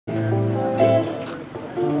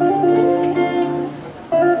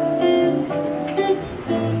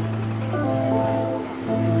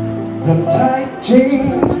Them tight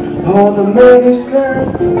jeans or the mini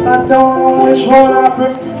skirt, I don't know which one I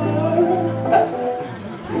prefer.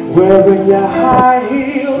 Wearing your high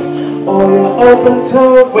heels or your open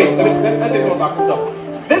toes. Wait, let this one back up.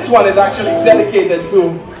 This one is actually dedicated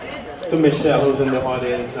to Michelle, who's in the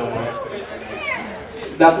audience somewhere.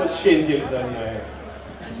 That's what Shayne gives on here.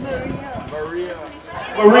 Maria.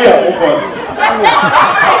 Maria, oh God.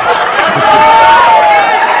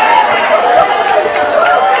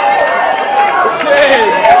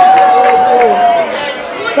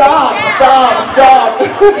 Stop.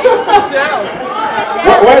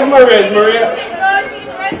 Where's Maria? Is Maria? No, she's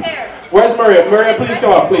right there. Where's Maria? Maria, please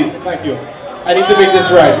come up, please. Thank you. I need to make this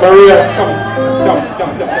right. Maria, come. Let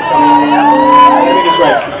me make this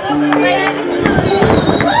right.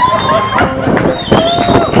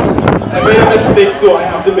 I made a mistake, so I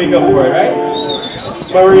have to make up for it, right?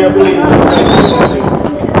 Maria, please. Thank you.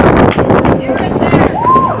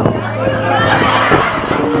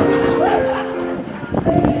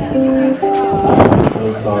 I'm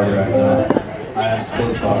so sorry right now. I am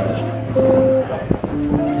so sorry.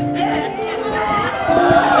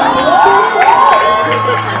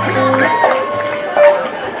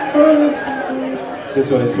 This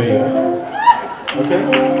one is for you. Okay?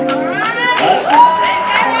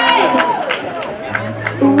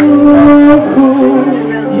 Ooh,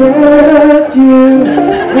 yeah, you.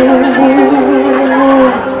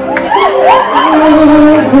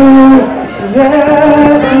 Ooh,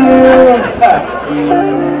 yeah, you.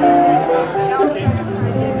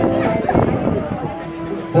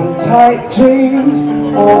 Them tight jeans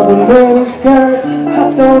or the mini skirt, I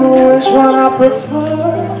don't know which one I prefer.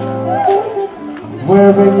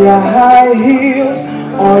 Wearing your high heels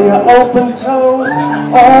or your open toes,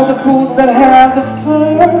 or the boots that have the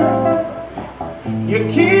fur. You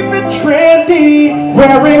keep it trendy,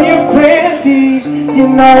 wearing your panties. You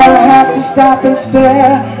know I have to stop and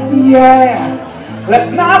stare, yeah.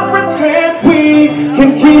 Let's not pretend we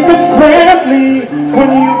can keep it friendly when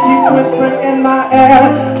you keep whispering in my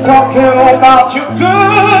ear, talking about your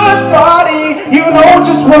good body. You know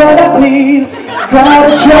just what I need.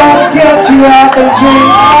 Gotta try to get you out the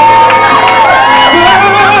jeans.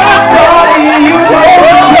 Good body, you know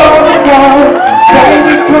that you're the one.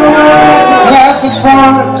 Baby, come on, let's just have some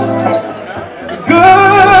fun.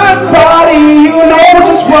 Good body, you know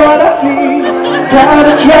just what I need.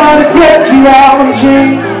 Gotta try to get you out the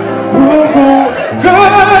jeans. Ooh,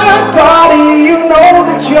 good body, you know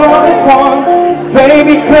that you're the one.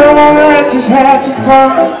 Baby, come on, let's just have some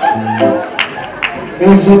fun.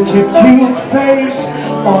 Is it your cute face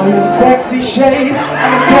or your sexy shape? I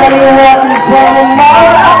can tell you're walking from a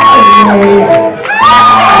mile away.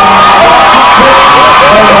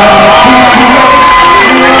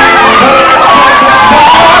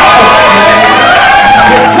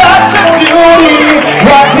 You're such a beauty,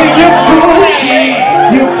 rocking your Gucci.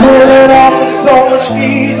 You pull it off with so much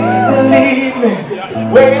ease. Believe me,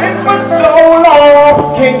 waiting for so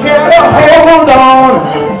long, can't get a hold on.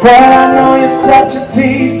 But I know you're such a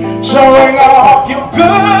tease, showing off your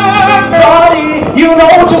good body. You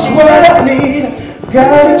know just what I need.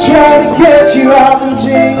 Gotta try to get you out them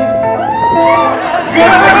jeans.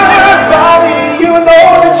 Good body, you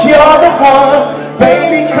know that you're the one.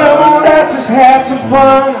 Baby, come on, let's just have some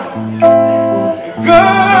fun.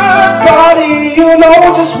 Good body, you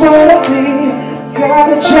know just what I need.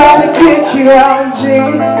 Gotta try to get you out them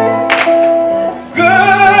jeans.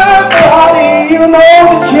 Good body, you know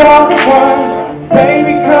that you're the one.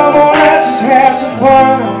 Baby, come on, let's just have some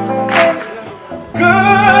fun.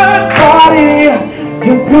 Good body,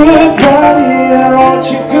 your good body. I want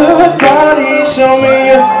your good body. Show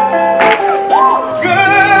me your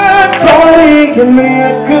good body. Give me a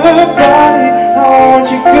good body. I want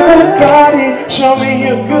your good body. Show me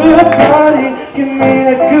your good body. Give me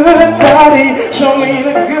the good body. Show me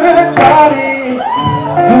the good body.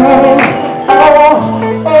 Oh.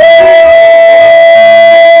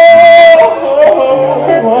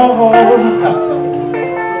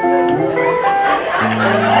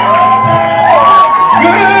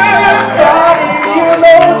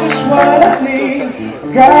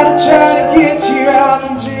 Gotta try to get you out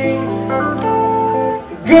them jeans.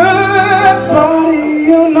 Good body,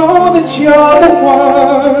 you know that you're the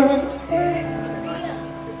one.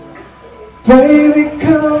 Baby,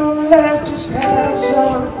 come, let's just have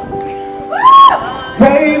some.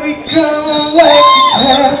 Baby, come, let's just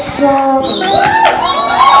have some.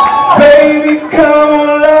 Baby,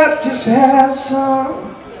 come, let's just have some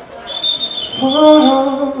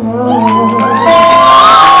fun.